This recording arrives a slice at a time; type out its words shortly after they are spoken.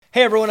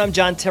Hey everyone, I'm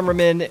John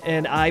Timmerman,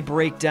 and I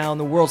break down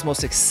the world's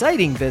most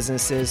exciting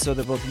businesses so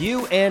that both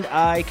you and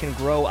I can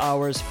grow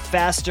ours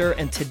faster.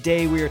 And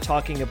today we are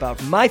talking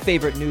about my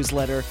favorite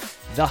newsletter,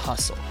 The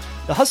Hustle.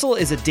 The Hustle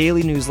is a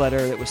daily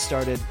newsletter that was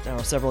started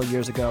several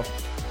years ago,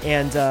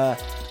 and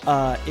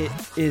it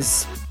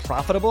is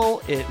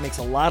profitable. It makes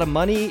a lot of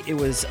money. It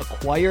was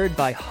acquired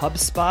by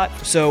HubSpot,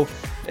 so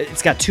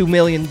it's got 2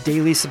 million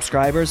daily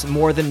subscribers,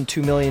 more than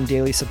 2 million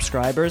daily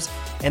subscribers,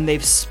 and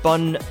they've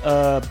spun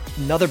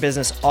another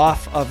business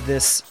off of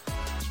this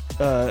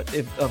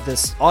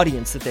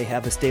audience that they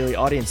have, this daily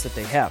audience that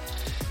they have.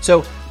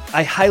 So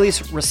I highly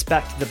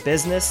respect the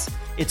business.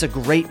 It's a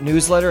great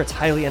newsletter. It's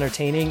highly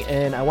entertaining,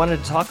 and I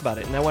wanted to talk about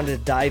it, and I wanted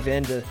to dive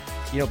into,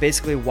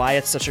 basically why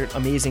it's such an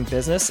amazing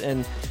business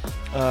and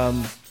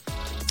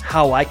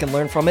how I can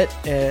learn from it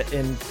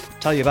and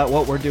tell you about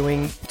what we're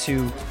doing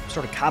to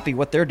sort of copy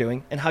what they're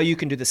doing and how you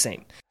can do the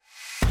same.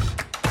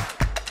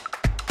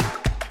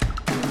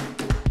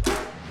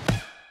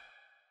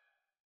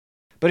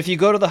 But if you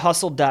go to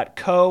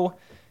thehustle.co,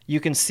 you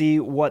can see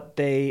what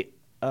they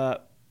are.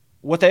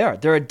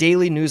 They're a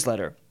daily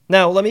newsletter.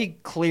 Now, let me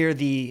clear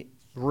the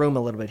room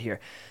a little bit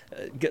here.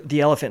 The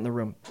elephant in the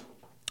room.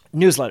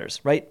 Newsletters,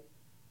 right?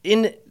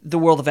 In the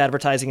world of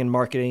advertising and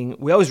marketing,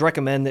 we always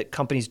recommend that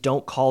companies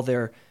don't call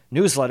their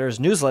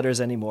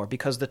newsletters anymore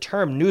because the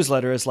term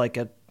newsletter is like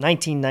a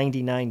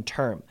 1999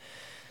 term.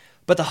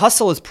 But The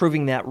Hustle is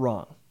proving that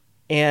wrong.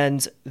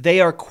 And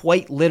they are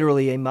quite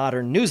literally a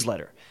modern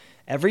newsletter.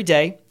 Every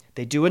day,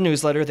 they do a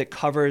newsletter that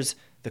covers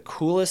the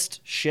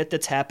coolest shit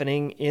that's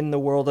happening in the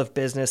world of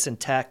business and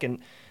tech and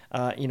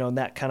in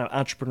that kind of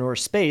entrepreneur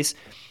space.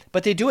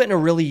 But they do it in a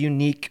really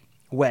unique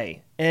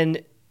way.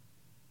 And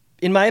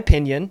in my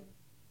opinion,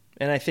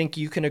 and I think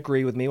you can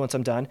agree with me once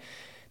I'm done,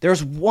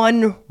 there's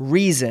one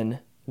reason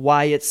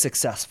why it's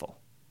successful.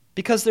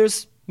 Because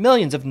there's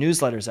millions of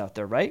newsletters out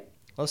there, right?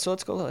 Well, so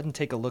let's go ahead and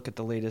take a look at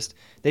the latest.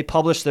 They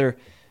publish their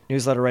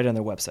newsletter right on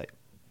their website,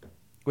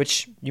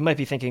 which you might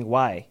be thinking,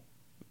 why?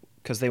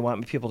 Because they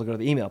want people to go to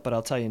the email, but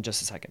I'll tell you in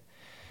just a second.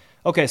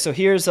 Okay, so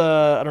here's,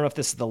 I don't know if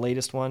this is the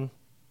latest one.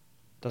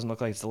 Doesn't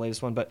look like it's the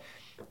latest one, but,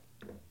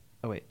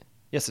 oh wait,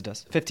 yes it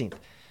does, 15th.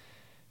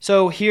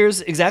 So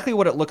here's exactly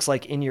what it looks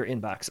like in your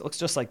inbox. It looks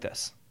just like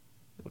this.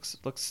 It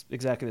looks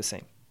exactly the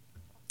same.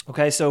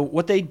 Okay, so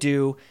what they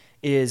do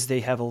is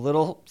they have a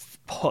little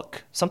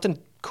hook, something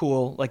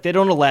cool. Like they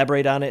don't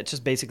elaborate on it. It's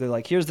just basically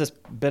like, here's this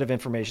bit of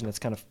information that's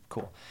kind of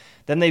cool.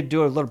 Then they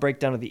do a little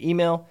breakdown of the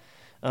email.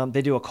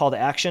 They do a call to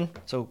action.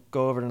 So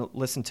go over and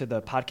listen to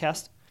the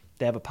podcast.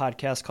 They have a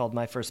podcast called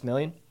My First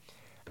Million.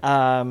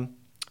 And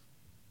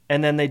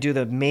then they do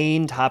the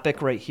main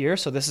topic right here.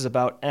 So this is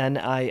about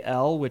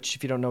NIL, which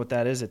if you don't know what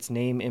that is, it's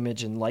name,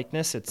 image, and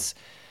likeness. It's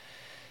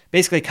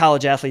basically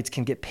college athletes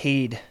can get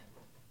paid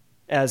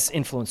as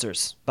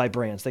influencers by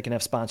brands. They can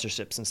have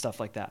sponsorships and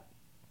stuff like that.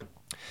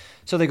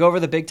 So they go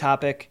over the big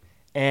topic,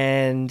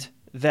 and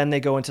then they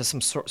go into some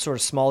sort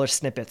of smaller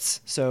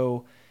snippets.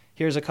 So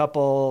here's a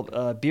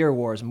couple beer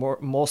wars.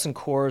 Molson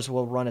Coors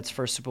will run its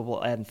first Super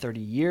Bowl ad in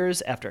 30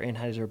 years after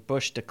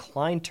Anheuser-Busch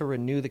declined to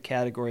renew the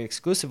category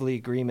exclusivity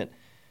agreement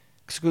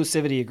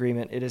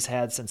it has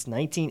had since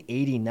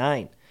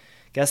 1989.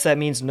 Guess that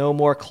means no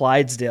more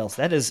Clydesdales.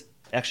 That is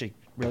actually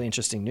really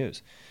interesting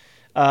news.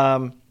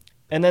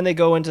 And then they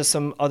go into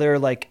some other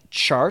like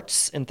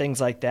charts and things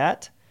like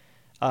that.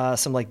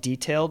 Some like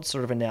detailed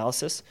sort of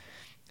analysis,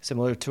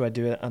 similar to I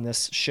do it on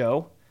this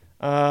show.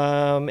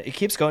 It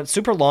keeps going.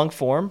 Super long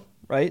form,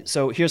 right?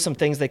 So here's some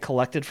things they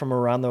collected from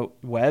around the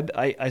web.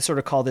 I sort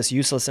of call this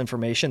useless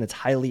information that's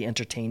highly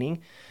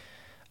entertaining.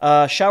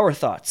 Shower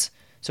thoughts.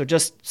 So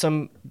just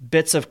some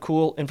bits of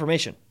cool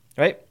information,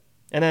 right?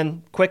 And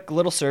then quick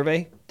little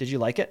survey. Did you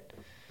like it?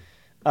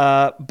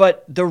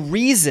 But the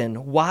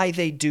reason why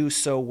they do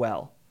so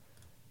well,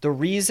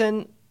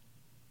 here's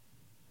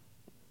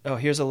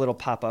a little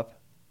pop-up.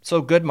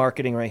 So good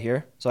marketing right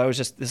here. So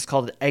this is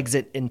called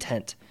exit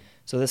intent.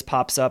 So this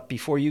pops up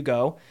before you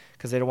go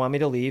because they don't want me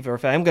to leave, or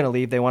if I'm going to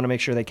leave, they want to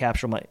make sure they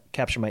capture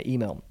my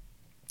email.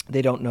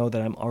 They don't know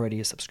that I'm already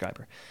a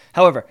subscriber.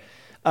 However,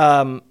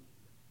 let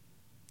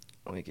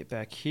me get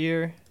back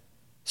here.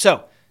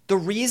 So the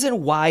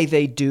reason why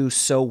they do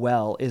so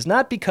well is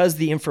not because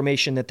the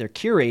information that they're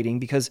curating,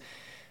 because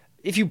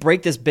if you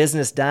break this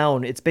business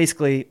down, it's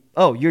basically,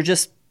 you're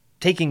just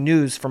taking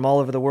news from all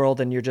over the world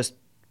and you're just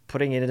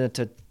putting it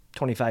into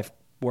 25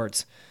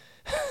 words,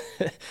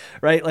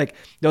 right? Like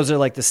those are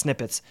like the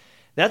snippets.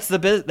 That's the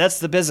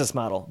business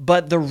model.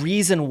 But the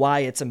reason why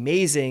it's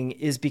amazing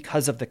is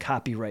because of the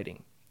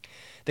copywriting.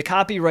 The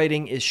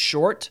copywriting is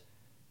short,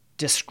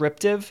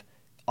 descriptive,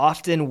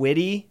 often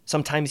witty,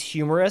 sometimes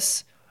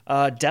humorous,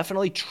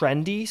 definitely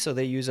trendy. So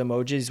they use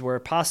emojis where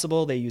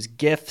possible. They use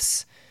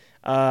GIFs,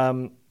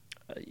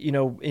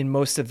 in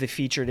most of the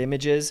featured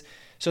images.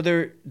 So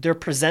they're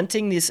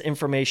presenting this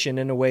information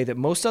in a way that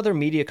most other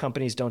media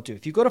companies don't do.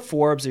 If you go to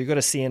Forbes or you go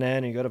to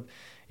CNN or you go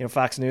to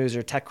Fox News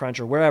or TechCrunch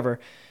or wherever,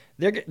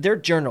 they're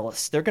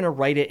journalists. They're going to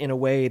write it in a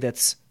way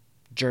that's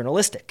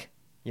journalistic,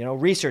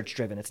 research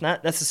driven. It's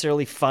not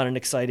necessarily fun and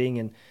exciting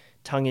and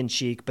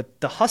tongue-in-cheek, but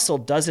The Hustle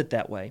does it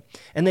that way.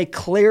 And they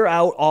clear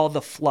out all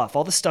the fluff,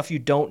 all the stuff you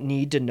don't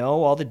need to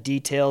know, all the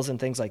details and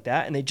things like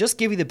that. And they just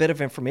give you the bit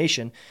of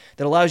information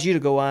that allows you to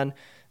go on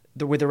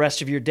with the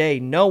rest of your day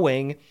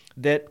knowing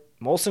that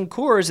Molson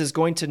Coors is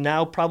going to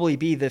now probably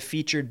be the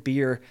featured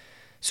beer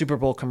Super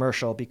Bowl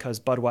commercial because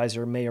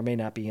Budweiser may or may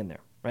not be in there,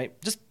 right?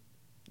 Just,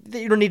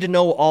 you don't need to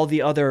know all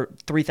the other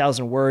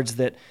 3,000 words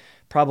that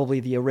probably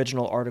the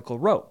original article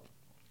wrote.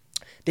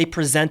 They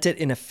present it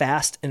in a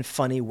fast and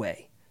funny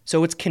way.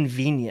 So it's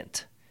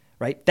convenient,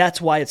 right?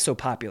 That's why it's so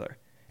popular.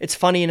 It's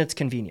funny and it's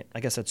convenient. I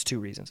guess that's two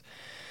reasons.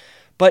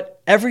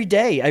 But every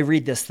day I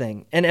read this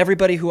thing, and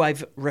everybody who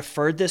I've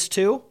referred this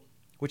to,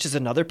 which is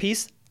another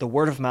piece, the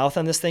word of mouth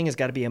on this thing has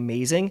got to be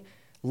amazing,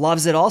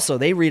 loves it also.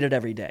 They read it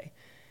every day.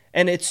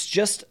 And it's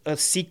just a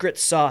secret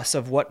sauce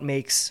of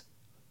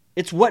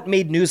it's what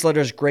made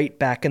newsletters great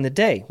back in the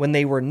day. When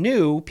they were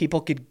new,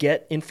 people could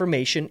get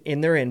information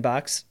in their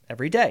inbox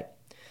every day.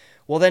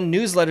 Well, then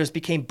newsletters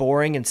became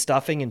boring and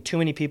stuffing, and too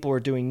many people were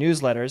doing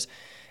newsletters.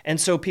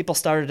 And so people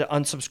started to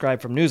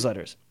unsubscribe from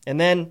newsletters. And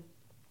then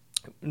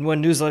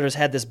when newsletters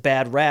had this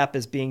bad rap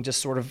as being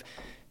just sort of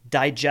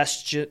digestible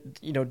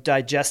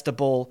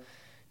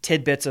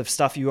tidbits of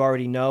stuff you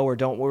already know or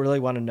don't really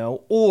want to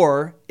know,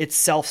 or it's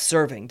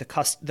self-serving.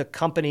 The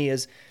company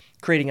is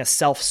creating a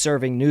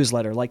self-serving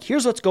newsletter. Like,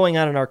 here's what's going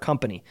on in our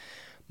company.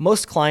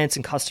 Most clients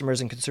and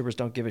customers and consumers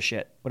don't give a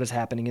shit what is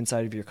happening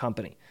inside of your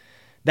company.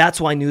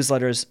 That's why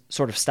newsletters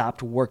sort of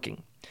stopped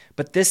working.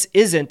 But this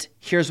isn't,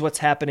 here's what's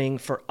happening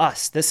for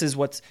us.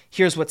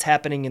 Here's what's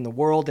happening in the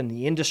world and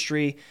the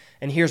industry,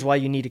 and here's why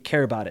you need to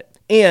care about it.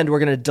 And we're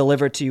going to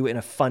deliver it to you in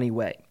a funny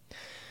way.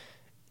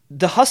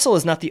 The Hustle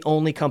is not the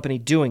only company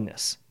doing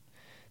this.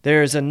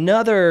 There's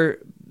another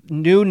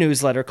new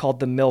newsletter called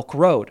The Milk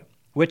Road,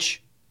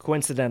 which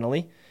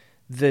coincidentally,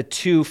 the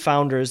two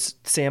founders,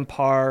 Sam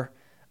Parr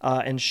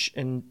and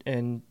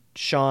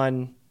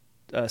Sean,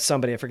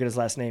 somebody, I forget his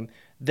last name,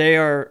 they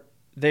are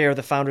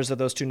the founders of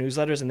those two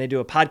newsletters, and they do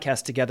a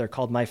podcast together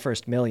called My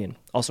First Million,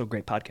 also a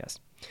great podcast.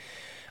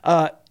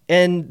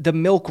 And The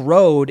Milk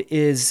Road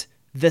is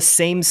the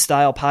same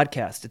style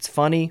podcast. It's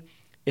funny,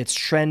 it's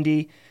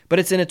trendy, but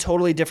it's in a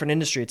totally different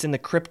industry. It's in the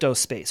crypto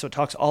space. So it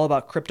talks all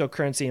about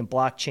cryptocurrency and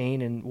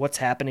blockchain and what's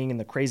happening in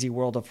the crazy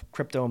world of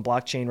crypto and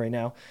blockchain right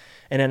now,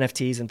 and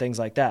NFTs and things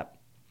like that.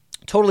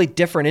 Totally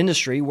different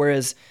industry,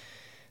 whereas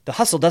The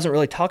Hustle doesn't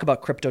really talk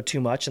about crypto too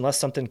much unless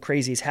something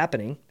crazy is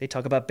happening. They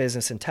talk about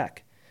business and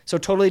tech. So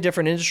totally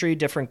different industry,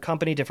 different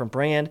company, different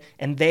brand.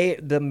 And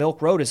the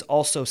Milk Road is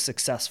also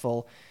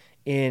successful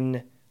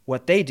in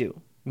what they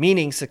do,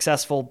 meaning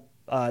successful.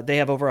 They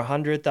have over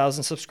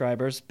 100,000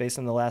 subscribers based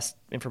on the last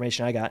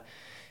information I got.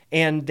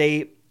 And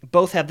they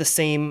both have the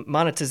same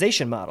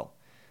monetization model,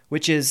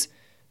 which is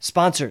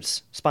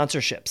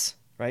sponsorships,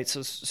 right?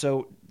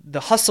 So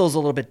The Hustle is a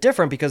little bit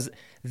different because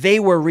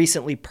they were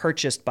recently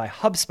purchased by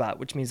HubSpot,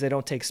 which means they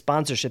don't take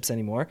sponsorships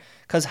anymore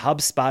because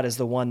HubSpot is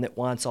the one that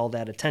wants all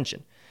that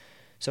attention.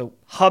 So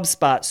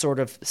HubSpot sort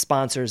of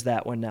sponsors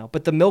that one now.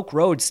 But The Milk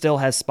Road still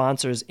has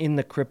sponsors in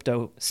the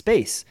crypto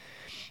space.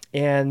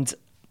 And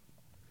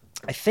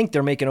I think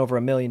they're making over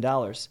 $1 million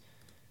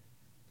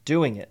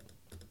doing it.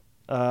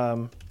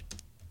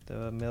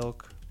 The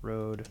Milk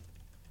Road.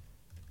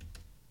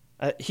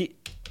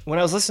 When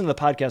I was listening to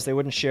the podcast, they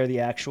wouldn't share the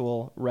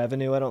actual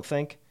revenue, I don't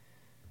think.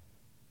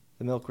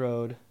 The Milk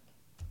Road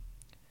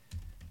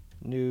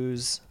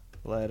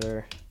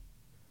newsletter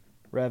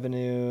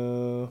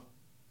revenue.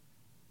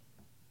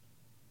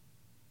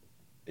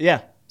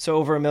 Yeah, so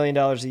over $1 million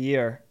a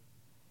year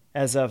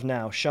as of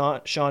now.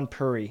 Sean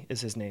Puri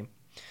is his name.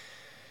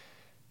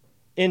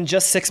 In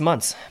just 6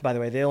 months, by the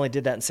way. They only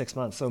did that in 6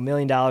 months. So $1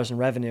 million in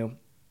revenue.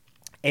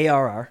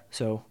 ARR,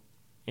 so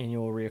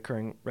annual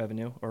reoccurring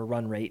revenue or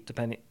run rate,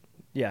 depending.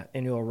 Yeah,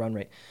 annual run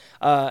rate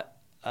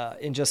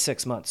in just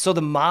 6 months. So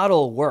the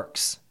model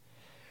works.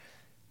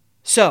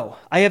 So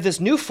I have this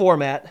new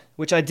format,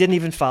 which I didn't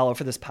even follow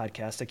for this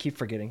podcast. I keep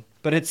forgetting.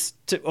 But it's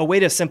a way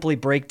to simply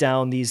break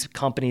down these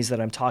companies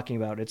that I'm talking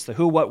about. It's the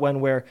who, what, when,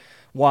 where,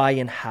 why,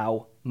 and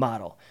how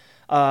model.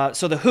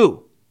 So the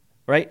who,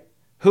 right?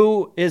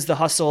 Who is The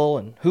Hustle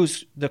and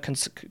who's the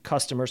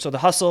customer? So The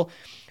Hustle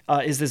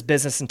is this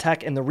business and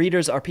tech, and the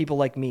readers are people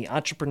like me,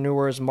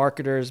 entrepreneurs,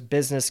 marketers,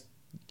 business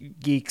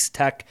geeks,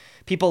 tech,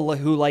 people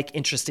who like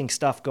interesting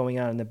stuff going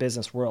on in the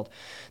business world.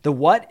 The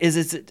what is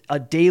it's a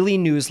daily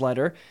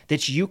newsletter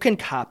that you can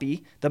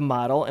copy the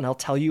model, and I'll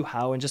tell you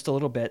how in just a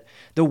little bit.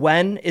 The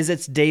when is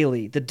it's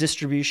daily. The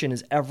distribution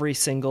is every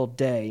single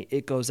day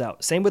it goes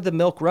out. Same with the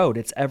Milk Road.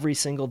 It's every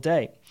single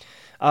day.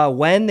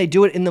 When they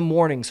do it in the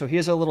morning. So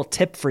here's a little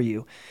tip for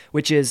you,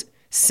 which is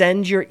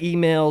send your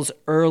emails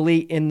early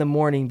in the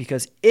morning,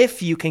 because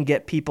if you can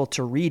get people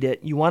to read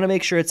it, you want to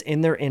make sure it's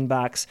in their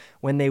inbox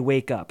when they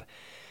wake up.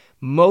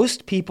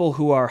 Most people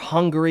who are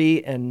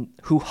hungry and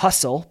who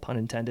hustle, pun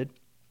intended,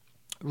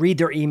 read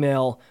their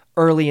email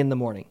early in the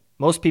morning.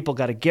 Most people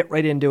got to get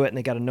right into it, and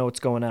they got to know what's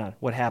going on,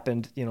 what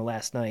happened,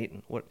 last night,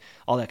 and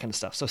all that kind of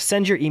stuff. So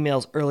send your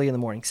emails early in the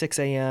morning, 6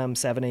 a.m.,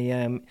 7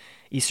 a.m.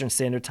 Eastern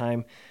Standard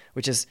Time,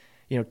 which is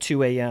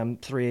 2 a.m.,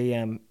 3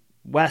 a.m.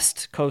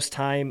 West Coast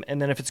time.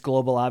 And then if it's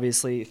global,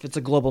 obviously, if it's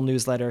a global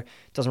newsletter,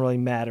 it doesn't really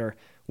matter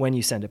when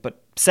you send it.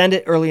 But send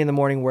it early in the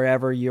morning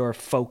wherever your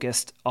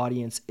focused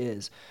audience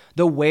is.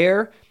 The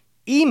where,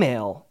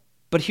 email.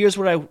 But here's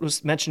what I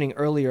was mentioning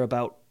earlier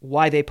about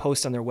why they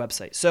post on their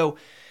website. So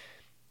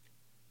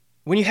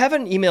when you have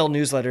an email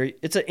newsletter,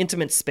 it's an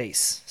intimate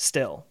space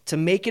still. To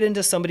make it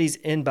into somebody's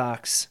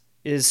inbox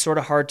is sort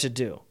of hard to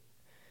do.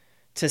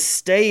 To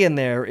stay in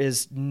there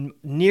is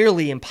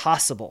nearly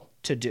impossible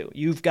to do.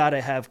 You've got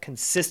to have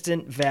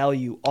consistent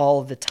value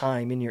all the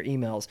time in your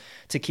emails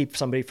to keep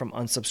somebody from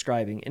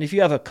unsubscribing. And if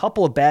you have a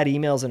couple of bad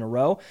emails in a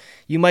row,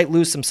 you might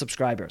lose some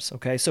subscribers,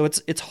 okay? So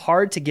it's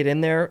hard to get in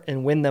there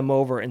and win them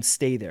over and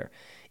stay there.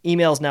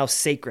 Email is now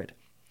sacred.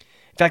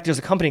 In fact, there's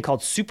a company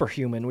called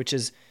Superhuman, which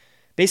is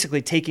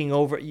basically taking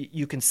over.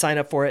 You can sign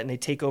up for it and they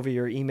take over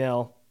your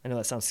email. I know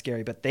that sounds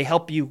scary, but they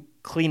help you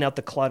clean out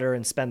the clutter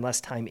and spend less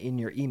time in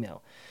your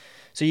email.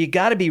 So you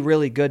got to be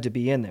really good to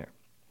be in there.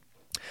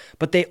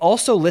 But they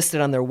also list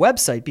it on their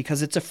website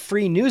because it's a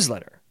free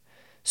newsletter.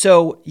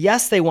 So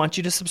yes, they want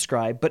you to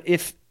subscribe, but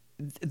if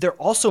they're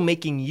also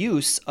making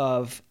use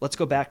of, let's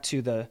go back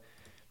to the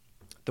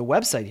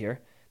website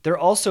here. They're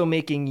also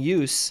making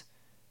use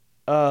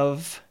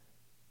of,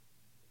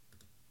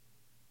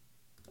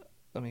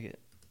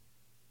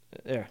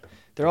 they're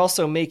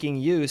also making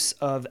use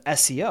of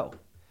SEO.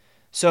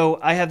 So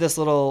I have this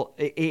little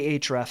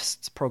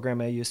Ahrefs program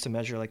I use to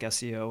measure like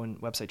SEO and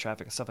website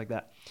traffic and stuff like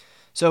that.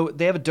 So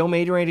they have a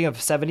domain rating of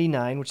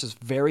 79, which is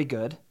very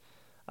good.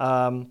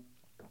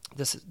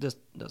 This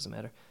doesn't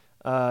matter.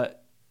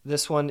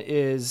 This one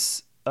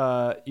is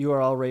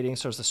URL rating,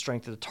 so it's the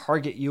strength of the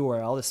target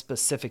URL, the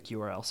specific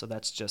URL. So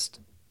that's just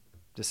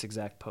this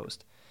exact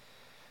post.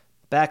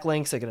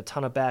 Backlinks, they get a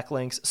ton of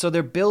backlinks. So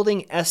they're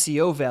building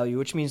SEO value,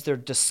 which means they're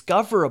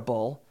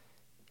discoverable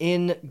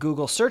in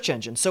Google search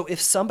engine. So if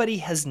somebody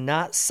has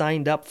not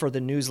signed up for the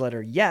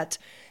newsletter yet,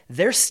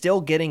 they're still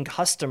getting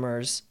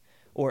customers,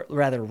 or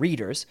rather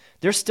readers.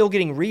 They're still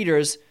getting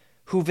readers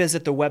who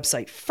visit the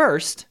website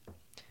first,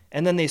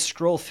 and then they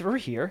scroll through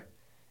here.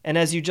 And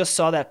as you just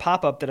saw that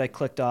pop-up that I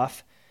clicked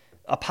off,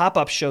 a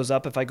pop-up shows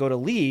up if I go to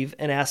leave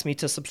and ask me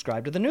to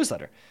subscribe to the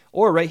newsletter.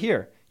 Or right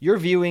here, you're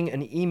viewing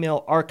an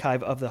email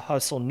archive of the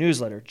Hustle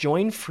newsletter.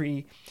 Join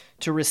free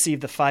to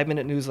receive the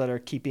 5-minute newsletter,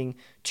 keeping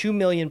 2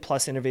 million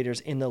plus innovators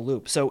in the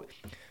loop. So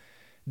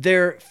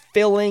they're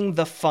filling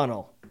the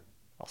funnel.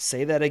 I'll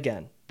say that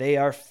again. They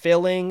are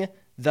filling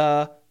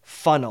the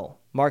funnel.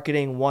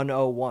 Marketing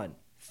 101.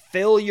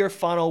 Fill your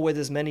funnel with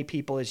as many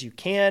people as you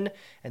can,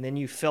 and then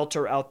you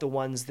filter out the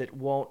ones that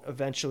won't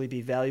eventually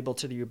be valuable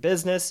to your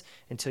business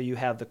until you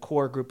have the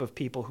core group of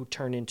people who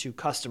turn into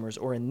customers,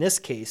 or in this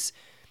case,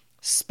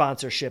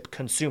 sponsorship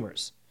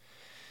consumers.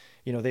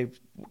 They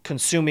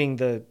consuming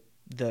the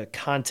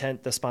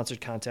content, the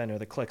sponsored content or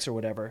the clicks or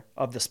whatever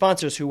of the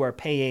sponsors who are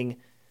paying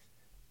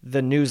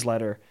the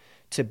newsletter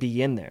to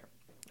be in there.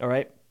 All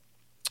right.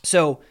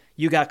 So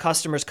you got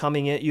customers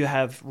coming in, you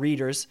have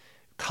readers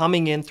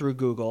coming in through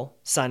Google,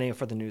 signing up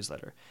for the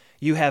newsletter.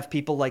 You have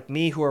people like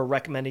me who are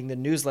recommending the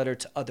newsletter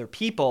to other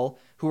people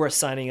who are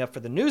signing up for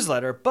the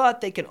newsletter,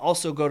 but they can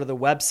also go to the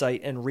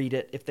website and read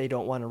it if they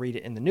don't want to read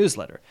it in the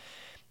newsletter.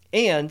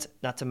 And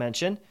not to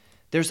mention,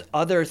 there's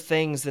other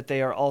things that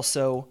they are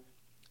also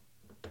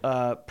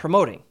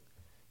promoting.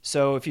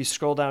 So if you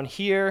scroll down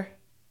here,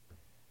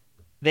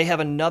 they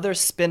have another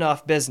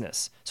spin-off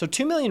business. So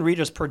 2 million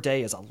readers per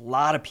day is a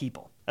lot of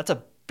people. That's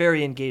a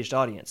very engaged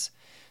audience.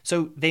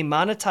 So they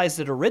monetized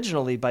it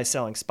originally by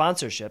selling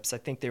sponsorships. I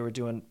think they were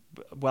doing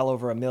well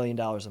over $1 million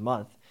a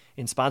month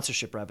in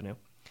sponsorship revenue.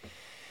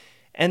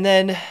 And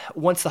then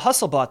once the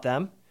Hustle bought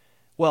them,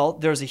 well,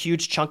 there's a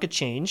huge chunk of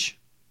change.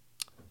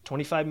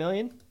 25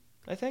 million,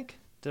 I think.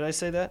 Did I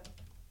say that?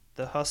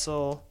 The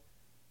Hustle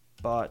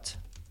bought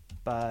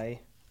by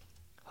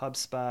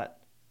HubSpot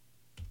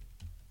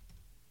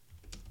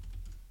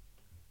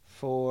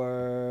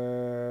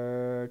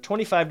for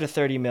 25 to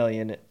 30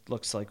 million. It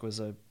looks like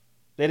was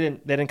they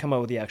didn't come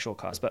up with the actual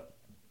cost, but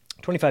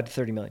 25 to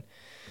 30 million.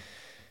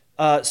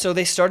 So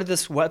they started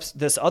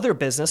this other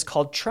business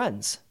called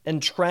Trends,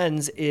 and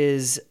Trends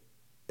is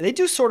they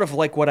do sort of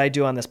like what I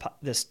do on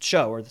this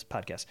show or this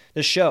podcast,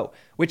 this show,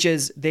 which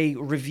is they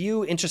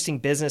review interesting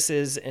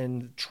businesses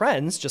and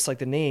trends, just like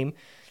the name,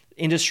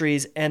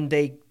 industries, and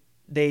they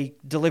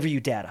deliver you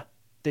data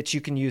that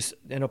you can use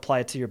and apply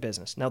it to your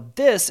business. Now,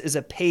 this is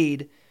a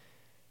paid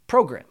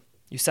program.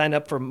 You sign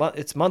up for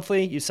it's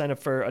monthly. You sign up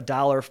for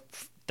 $1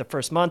 the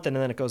first month, and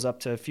then it goes up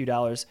to a few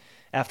dollars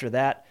after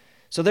that.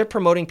 So they're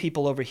promoting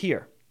people over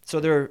here. So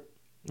they're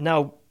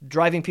now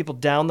driving people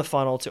down the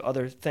funnel to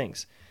other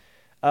things.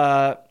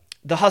 The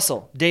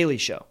Hustle Daily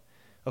Show.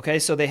 Okay,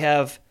 so they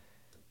have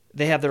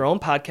their own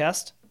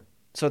podcast.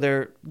 So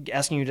they're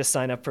asking you to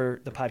sign up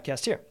for the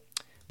podcast here.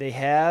 They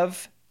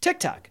have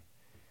TikTok.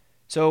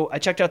 So I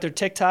checked out their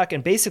TikTok,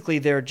 and basically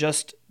they're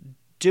just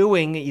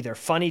doing either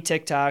funny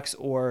TikToks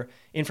or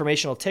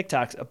informational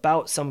TikToks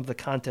about some of the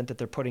content that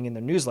they're putting in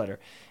their newsletter.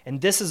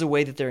 And this is a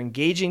way that they're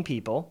engaging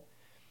people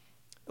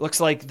It looks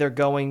like they're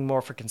going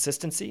more for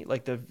consistency.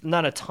 Like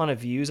not a ton of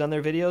views on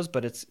their videos,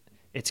 but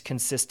it's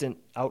consistent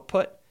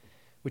output,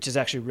 which is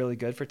actually really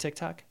good for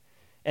TikTok.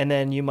 And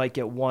then you might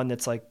get one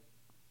that's like,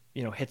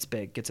 hits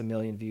big, gets 1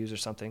 million views or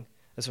something.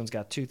 This one's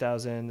got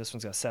 2,000. This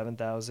one's got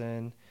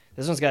 7,000.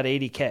 This one's got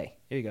 80K.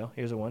 Here you go.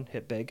 Here's a one,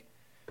 hit big.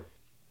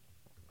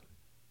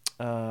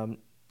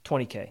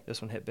 20K.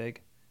 This one hit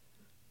big.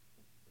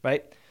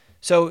 Right?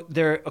 So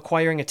they're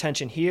acquiring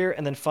attention here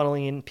and then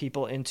funneling in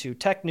people into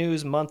tech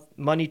news,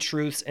 money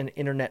truths, and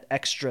internet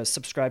extras.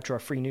 Subscribe to our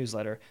free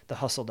newsletter,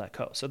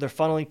 thehustle.co. So they're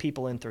funneling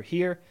people in through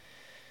here.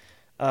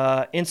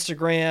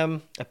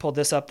 Instagram, I pulled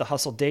this up, The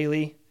Hustle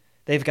Daily.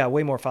 They've got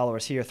way more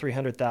followers here,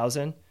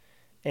 300,000.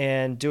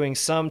 And doing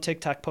some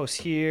TikTok posts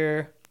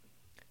here.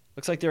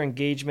 Looks like their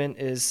engagement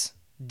is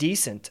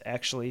decent,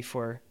 actually,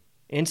 for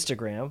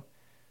Instagram,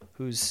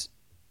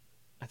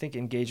 I think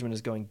engagement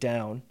is going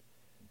down.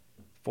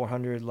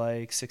 400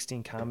 likes,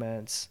 16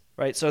 comments,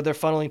 right? So they're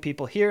funneling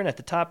people here, and at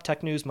the top,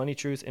 tech news, money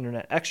truth,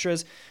 internet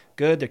extras.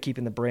 Good. They're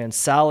keeping the brand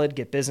solid.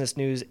 Get business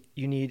news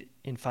you need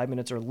in 5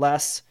 minutes or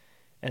less.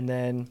 And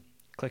then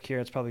click here.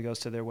 It probably goes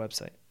to their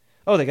website.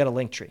 Oh, they got a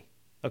link tree.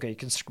 Okay, you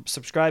can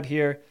subscribe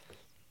here.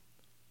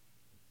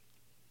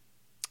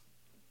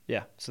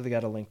 Yeah, so they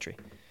got a link tree.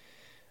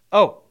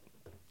 Oh,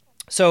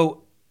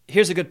 so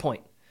here's a good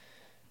point.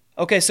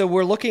 Okay, so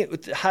we're looking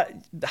at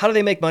how do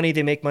they make money?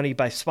 They make money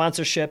by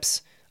sponsorships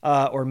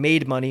or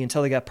made money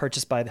until they got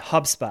purchased by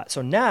HubSpot.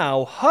 So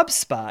now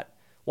HubSpot,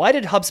 why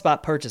did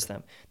HubSpot purchase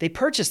them? They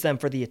purchased them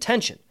for the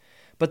attention,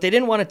 but they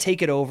didn't want to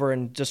take it over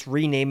and just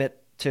rename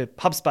it to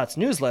HubSpot's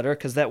newsletter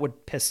because that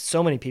would piss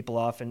so many people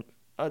off and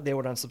they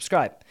would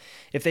unsubscribe.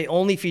 If they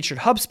only featured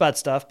HubSpot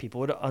stuff,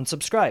 people would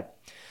unsubscribe.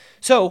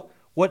 So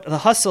what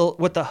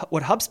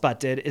HubSpot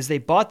did is they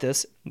bought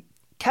this,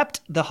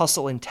 kept the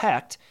hustle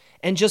intact,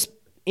 and just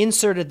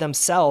inserted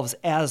themselves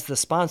as the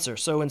sponsor.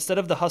 So instead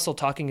of the hustle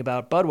talking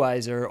about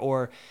Budweiser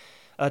or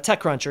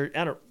TechCrunch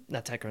or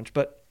not TechCrunch,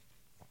 but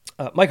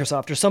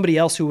Microsoft or somebody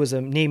else who was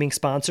a naming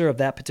sponsor of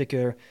that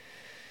particular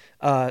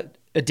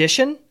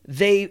edition,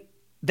 they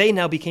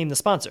now became the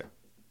sponsor,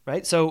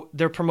 right? So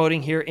they're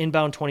promoting here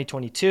Inbound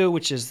 2022,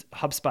 which is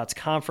HubSpot's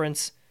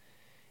conference.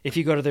 If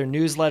you go to their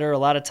newsletter, a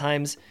lot of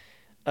times,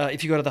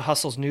 if you go to the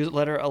Hustle's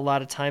newsletter, a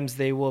lot of times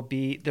there will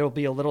be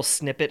a little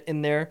snippet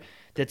in there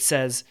that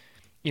says,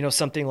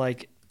 something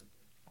like,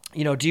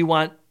 do you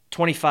want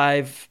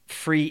 25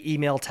 free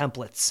email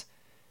templates?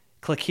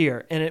 Click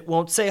here. And it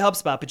won't say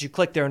HubSpot, but you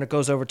click there and it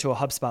goes over to a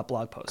HubSpot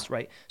blog post,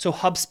 right? So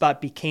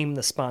HubSpot became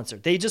the sponsor.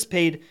 They just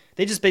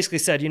basically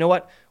said, you know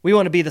what? We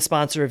want to be the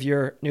sponsor of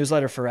your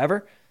newsletter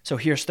forever. So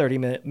here's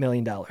 $30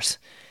 million.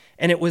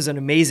 And it was an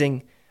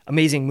amazing,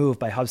 amazing move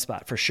by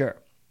HubSpot for sure.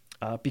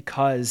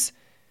 Because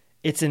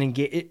it's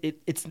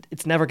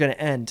never going to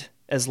end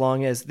as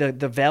long as the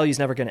value is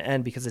never going to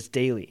end because it's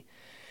daily.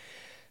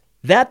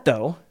 That,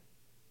 though,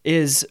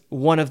 is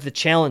one of the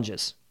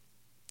challenges.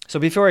 So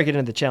before I get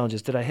into the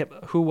challenges, did I hit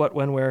who, what,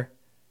 when, where,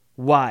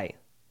 why?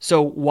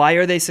 So why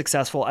are they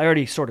successful? I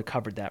already sort of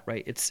covered that,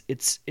 right?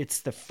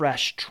 It's the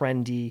fresh,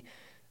 trendy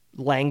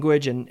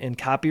language and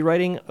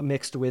copywriting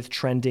mixed with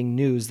trending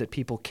news that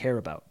people care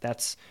about.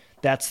 That's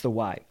the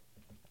why.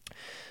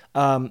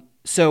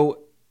 So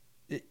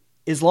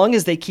as long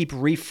as they keep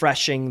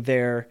refreshing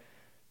their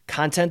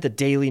content, the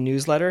daily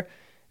newsletter,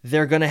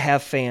 they're going to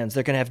have fans.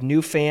 They're going to have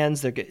new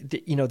fans. They're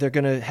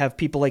going to have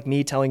people like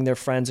me telling their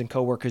friends and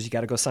coworkers, you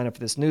got to go sign up for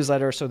this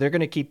newsletter. So they're going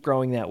to keep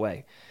growing that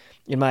way,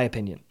 in my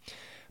opinion.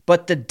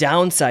 But the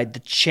downside, the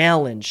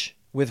challenge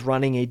with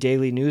running a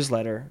daily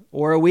newsletter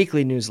or a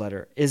weekly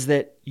newsletter is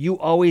that you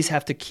always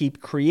have to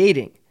keep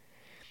creating.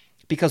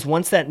 Because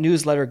once that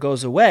newsletter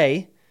goes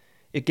away,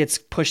 it gets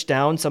pushed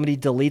down, somebody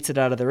deletes it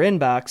out of their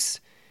inbox,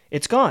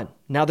 it's gone.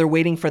 Now they're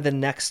waiting for the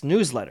next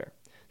newsletter.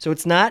 So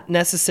it's not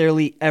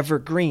necessarily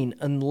evergreen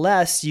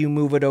unless you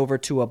move it over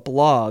to a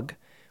blog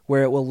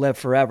where it will live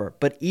forever.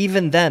 But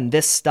even then,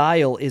 this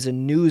style is a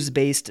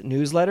news-based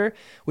newsletter,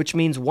 which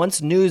means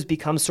once news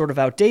becomes sort of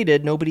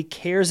outdated, nobody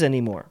cares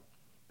anymore.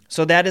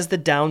 So that is the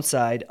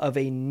downside of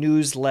a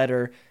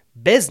newsletter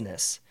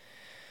business.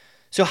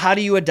 So how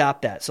do you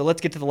adopt that? So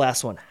let's get to the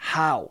last one.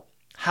 How?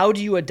 How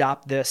do you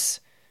adopt this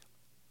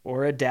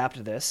or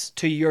adapt this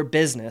to your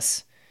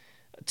business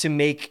to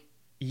make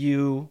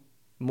you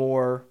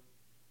more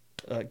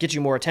get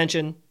you more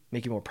attention,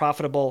 make you more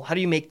profitable? How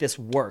do you make this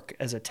work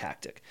as a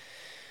tactic?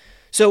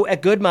 So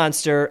at Good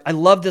Monster, I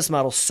love this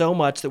model so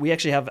much that we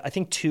actually have, I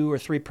think, 2 or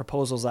 3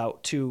 proposals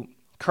out to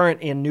current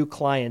and new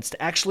clients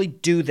to actually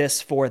do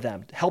this for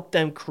them, to help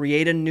them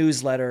create a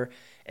newsletter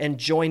and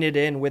join it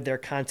in with their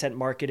content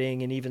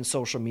marketing and even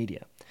social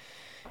media.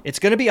 It's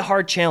going to be a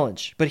hard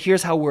challenge, but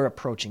here's how we're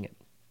approaching it.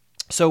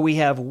 So we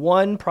have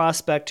one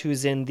prospect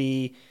who's in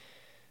the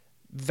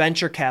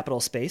venture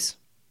capital space.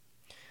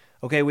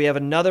 Okay, we have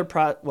another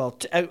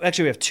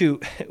actually we have two.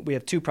 We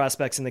have 2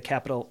 prospects in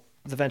the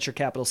venture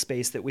capital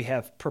space that we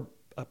have.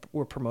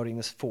 We're promoting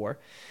this for.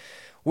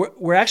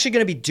 We're actually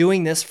going to be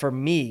doing this for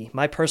me,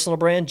 my personal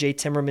brand,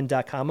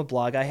 jtimmerman.com, a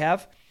blog I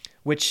have.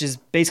 which is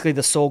basically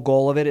the sole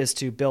goal of it is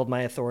to build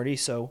my authority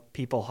so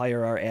people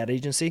hire our ad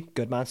agency,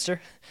 Good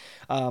Monster.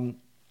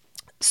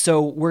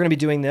 So we're going to be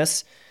doing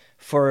this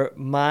for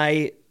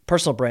my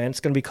personal brand. It's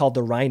going to be called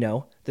The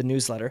Rhino, the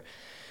newsletter.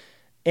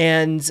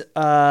 And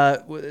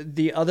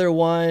the other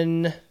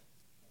one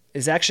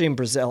is actually in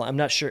Brazil. I'm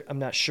not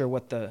sure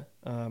what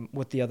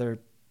the other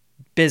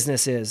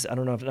business is. I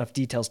don't know enough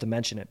details to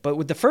mention it. But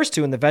with the first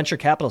two in the venture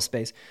capital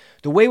space,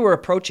 the way we're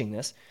approaching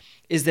this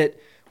is that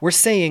we're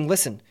saying,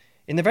 listen,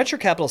 in the venture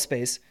capital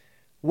space,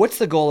 what's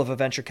the goal of a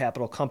venture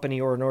capital company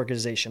or an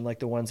organization like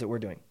the ones that we're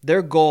doing?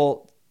 Their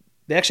goal,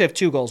 they actually have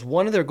two goals.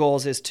 One of their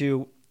goals is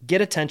to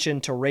get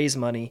attention to raise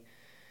money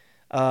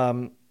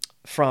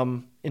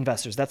from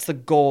investors. That's the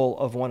goal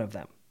of one of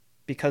them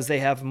because they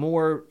have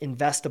more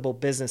investable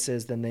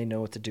businesses than they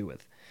know what to do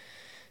with.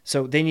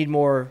 So they need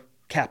more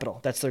capital.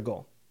 That's their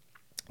goal.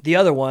 The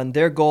other one,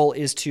 their goal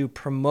is to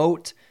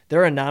promote.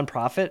 They're a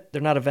nonprofit.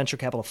 They're not a venture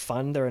capital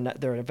fund.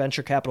 They're a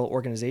venture capital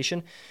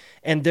organization.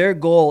 And their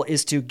goal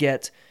is to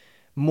get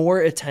more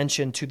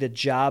attention to the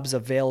jobs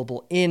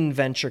available in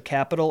venture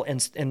capital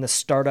and in the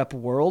startup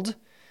world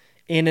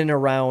in and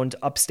around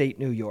upstate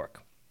New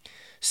York.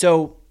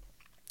 So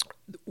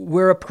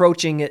we're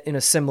approaching it in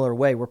a similar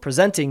way. We're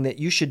presenting that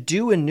you should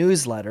do a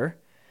newsletter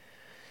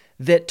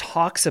that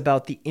talks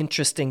about the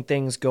interesting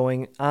things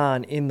going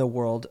on in the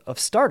world of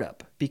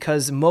startup,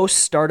 because most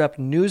startup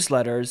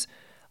newsletters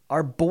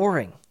are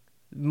boring.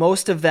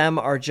 Most of them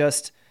are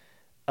just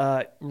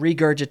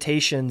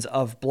regurgitations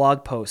of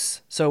blog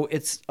posts. So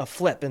it's a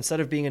flip. Instead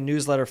of being a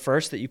newsletter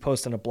first that you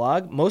post on a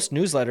blog, most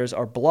newsletters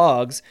are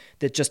blogs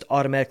that just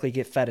automatically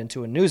get fed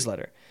into a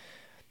newsletter.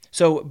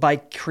 So by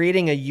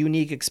creating a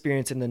unique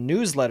experience in the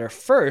newsletter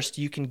first,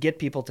 you can get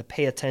people to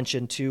pay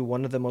attention to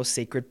one of the most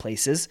sacred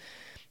places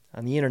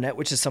on the internet,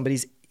 which is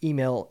somebody's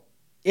email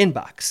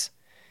inbox.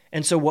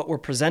 And so what we're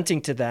presenting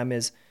to them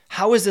is,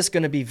 how is this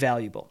going to be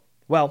valuable?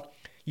 Well,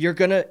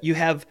 you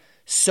have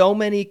so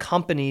many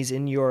companies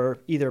in your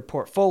either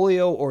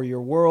portfolio or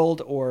your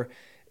world or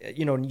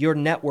your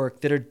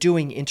network that are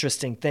doing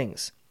interesting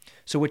things.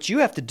 So what you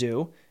have to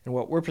do, and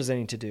what we're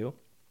presenting to do,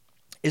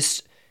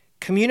 is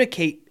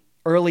communicate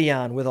early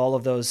on with all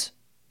of those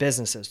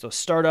businesses, those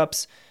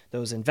startups,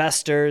 those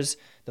investors,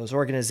 those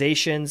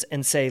organizations,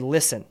 and say,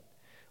 listen,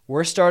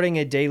 we're starting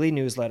a daily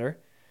newsletter,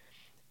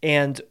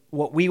 and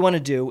what we want to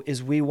do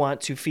is we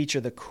want to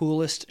feature the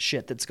coolest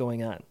shit that's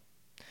going on.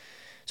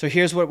 So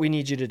here's what we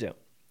need you to do.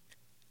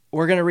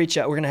 We're going to reach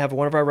out. We're going to have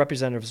one of our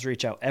representatives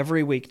reach out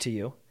every week to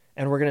you,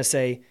 and we're going to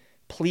say,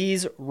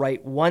 please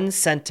write one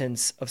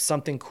sentence of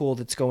something cool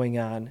that's going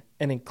on,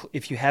 and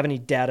if you have any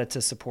data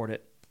to support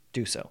it,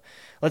 do so.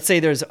 Let's say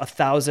there's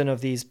 1,000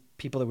 of these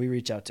people that we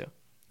reach out to,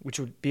 which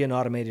would be an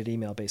automated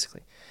email,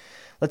 basically.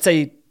 Let's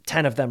say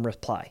 10 of them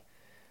reply.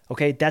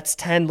 Okay, that's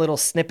 10 little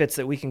snippets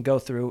that we can go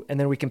through, and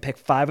then we can pick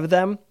 5 of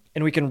them,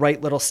 and we can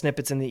write little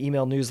snippets in the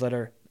email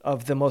newsletter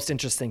of the most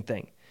interesting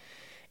thing.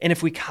 And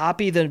if we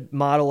copy the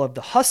model of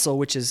The Hustle,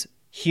 which is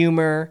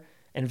humor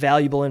and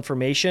valuable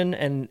information,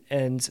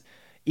 and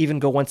even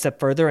go one step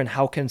further, and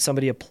how can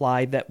somebody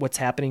apply that, what's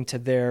happening to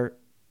their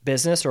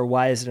business, or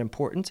why is it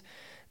important,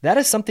 that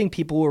is something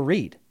people will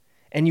read.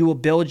 And you will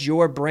build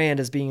your brand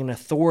as being an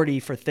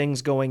authority for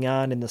things going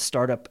on in the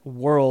startup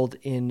world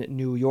in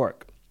New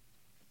York.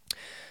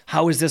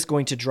 How is this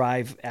going to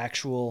drive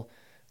actual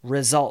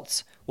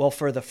results? Well,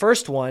 for the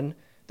first one,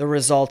 the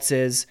results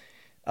is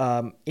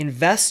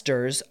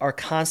investors are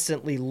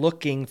constantly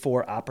looking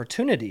for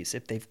opportunities.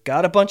 If they've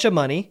got a bunch of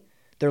money,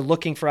 they're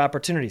looking for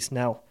opportunities.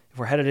 Now, if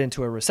we're headed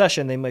into a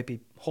recession, they might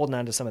be holding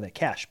on to some of that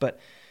cash, but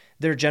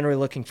they're generally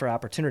looking for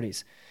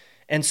opportunities.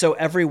 And so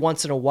every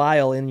once in a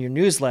while in your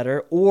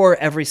newsletter, or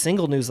every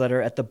single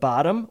newsletter at the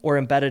bottom or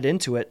embedded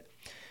into it,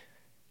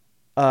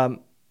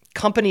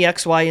 Company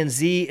X, Y, and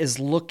Z is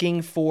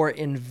looking for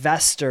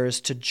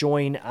investors to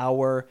join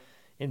our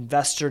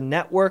investor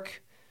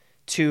network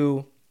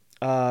to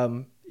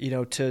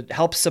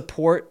help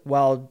support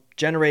while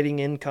generating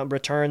income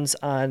returns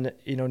on,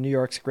 New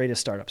York's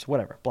greatest startups,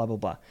 whatever, blah, blah,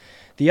 blah.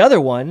 The other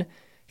one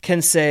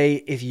can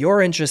say, if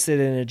you're interested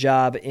in a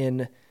job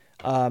in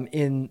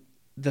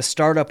the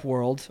startup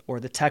world or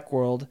the tech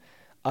world,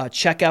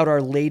 check out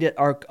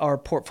our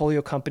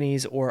portfolio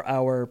companies or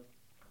our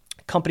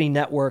company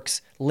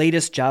network's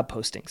latest job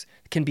postings.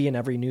 It can be in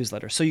every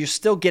newsletter. So you're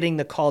still getting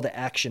the call to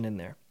action in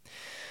there.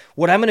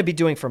 What I'm going to be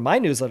doing for my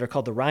newsletter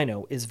called The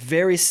Rhino is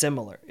very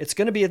similar. It's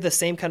going to be the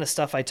same kind of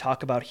stuff I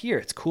talk about here.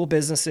 It's cool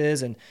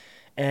businesses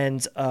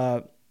and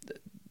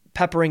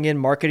peppering in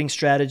marketing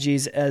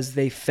strategies as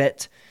they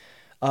fit.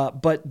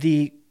 But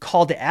the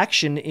call to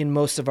action in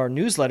most of our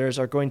newsletters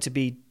are going to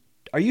be,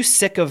 are you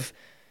sick of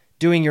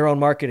doing your own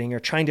marketing or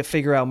trying to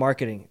figure out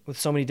marketing with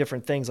so many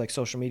different things like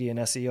social media and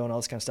SEO and all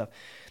this kind of stuff?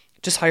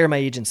 Just hire my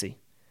agency.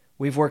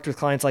 We've worked with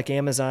clients like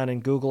Amazon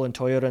and Google and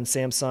Toyota and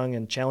Samsung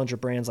and challenger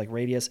brands like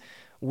Radius.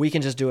 We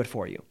can just do it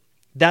for you.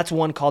 That's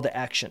one call to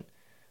action.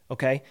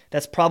 Okay.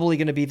 That's probably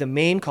going to be the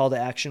main call to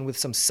action with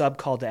some sub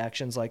call to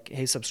actions like,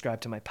 hey,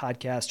 subscribe to my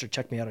podcast or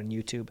check me out on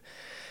YouTube.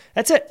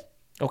 That's it.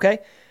 Okay.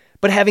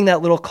 But having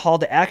that little call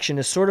to action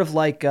is sort of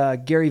like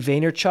Gary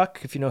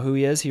Vaynerchuk, if you know who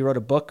he is. He wrote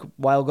a book a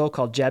while ago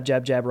called Jab,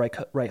 Jab, Jab,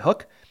 Right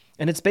Hook.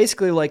 And it's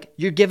basically like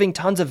you're giving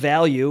tons of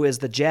value as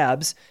the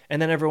jabs,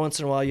 and then every once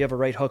in a while you have a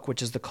right hook,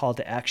 which is the call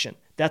to action.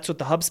 That's what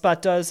the HubSpot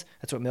does.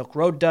 That's what Milk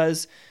Road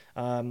does.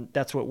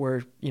 That's what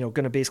we're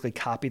going to basically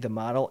copy the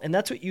model, and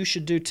that's what you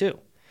should do too.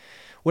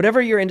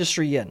 Whatever your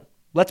industry in,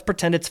 let's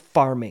pretend it's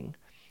farming.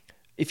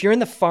 If you're in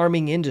the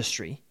farming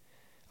industry,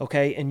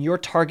 okay, and your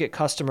target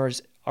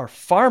customers are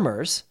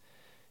farmers,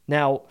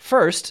 now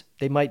first,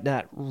 they might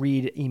not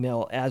read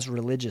email as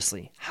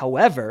religiously.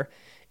 However,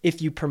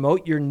 if you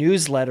promote your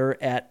newsletter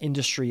at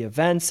industry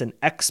events and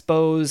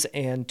expos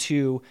and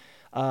to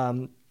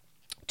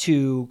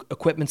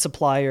equipment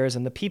suppliers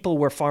and the people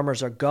where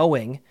farmers are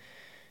going,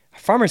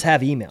 farmers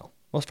have email.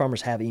 Most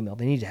farmers have email.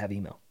 They need to have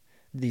email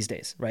these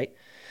days, right?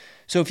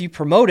 So if you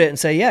promote it and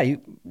say, yeah,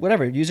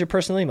 use your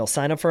personal email,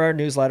 sign up for our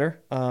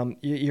newsletter,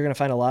 you're going to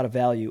find a lot of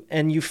value.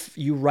 And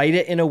you write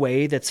it in a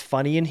way that's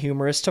funny and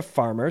humorous to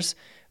farmers,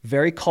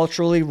 very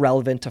culturally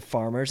relevant to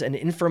farmers, and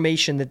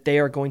information that they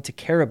are going to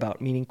care about,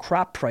 meaning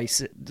crop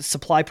prices,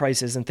 supply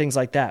prices, and things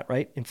like that,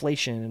 right?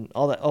 Inflation and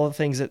all the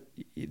things that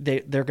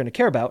they're going to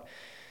care about.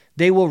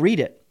 They will read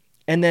it.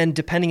 And then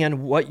depending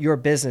on what your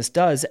business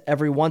does,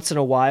 every once in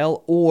a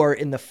while, or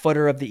in the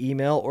footer of the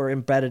email or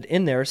embedded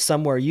in there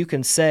somewhere, you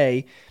can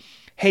say,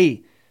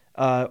 hey,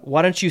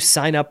 why don't you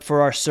sign up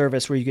for our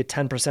service where you get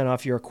 10%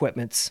 off your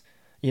equipments,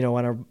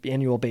 on an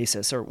annual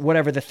basis, or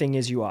whatever the thing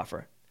is you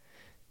offer.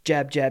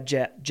 Jab, jab,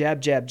 jab,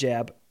 jab, jab,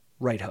 jab,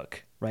 right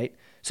hook, right?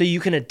 So you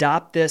can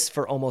adopt this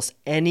for almost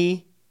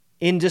any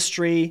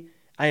industry.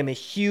 I am a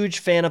huge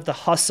fan of The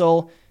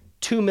Hustle,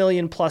 2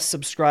 million plus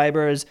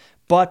subscribers,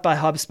 bought by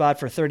HubSpot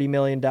for $30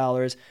 million.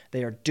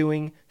 They are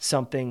doing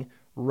something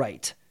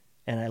right,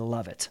 and I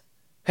love it.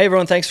 Hey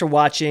everyone, thanks for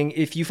watching.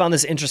 If you found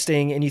this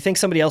interesting and you think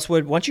somebody else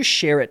would, why don't you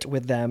share it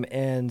with them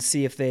and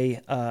see if they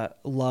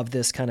love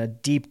this kind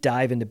of deep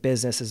dive into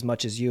business as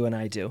much as you and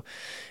I do.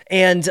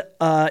 And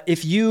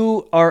if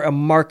you are a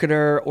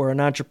marketer or an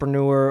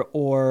entrepreneur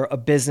or a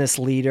business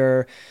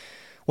leader,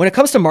 when it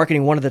comes to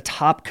marketing, one of the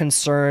top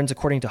concerns,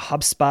 according to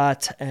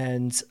HubSpot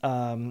and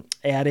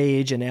Ad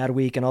Age and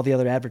Adweek and all the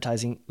other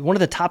advertising, one of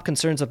the top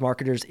concerns of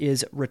marketers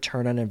is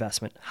return on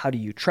investment. How do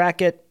you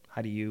track it?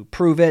 How do you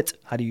prove it?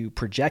 How do you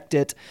project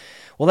it?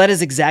 Well, that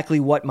is exactly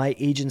what my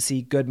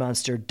agency, Good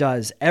Monster,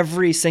 does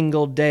every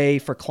single day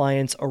for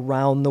clients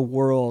around the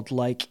world,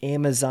 like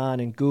Amazon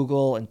and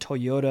Google and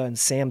Toyota and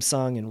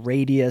Samsung and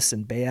Radius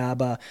and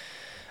Bayaba.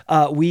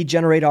 We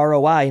generate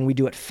ROI, and we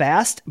do it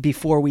fast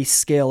before we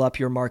scale up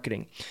your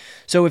marketing.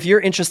 So if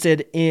you're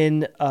interested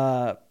in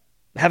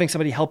having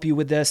somebody help you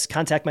with this,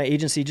 contact my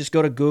agency. Just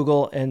go to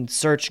Google and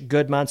search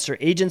Good Monster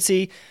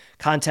Agency.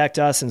 Contact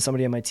us, and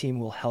somebody on my team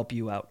will help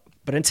you out.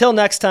 But until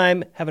next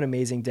time, have an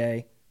amazing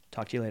day.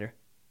 Talk to you later.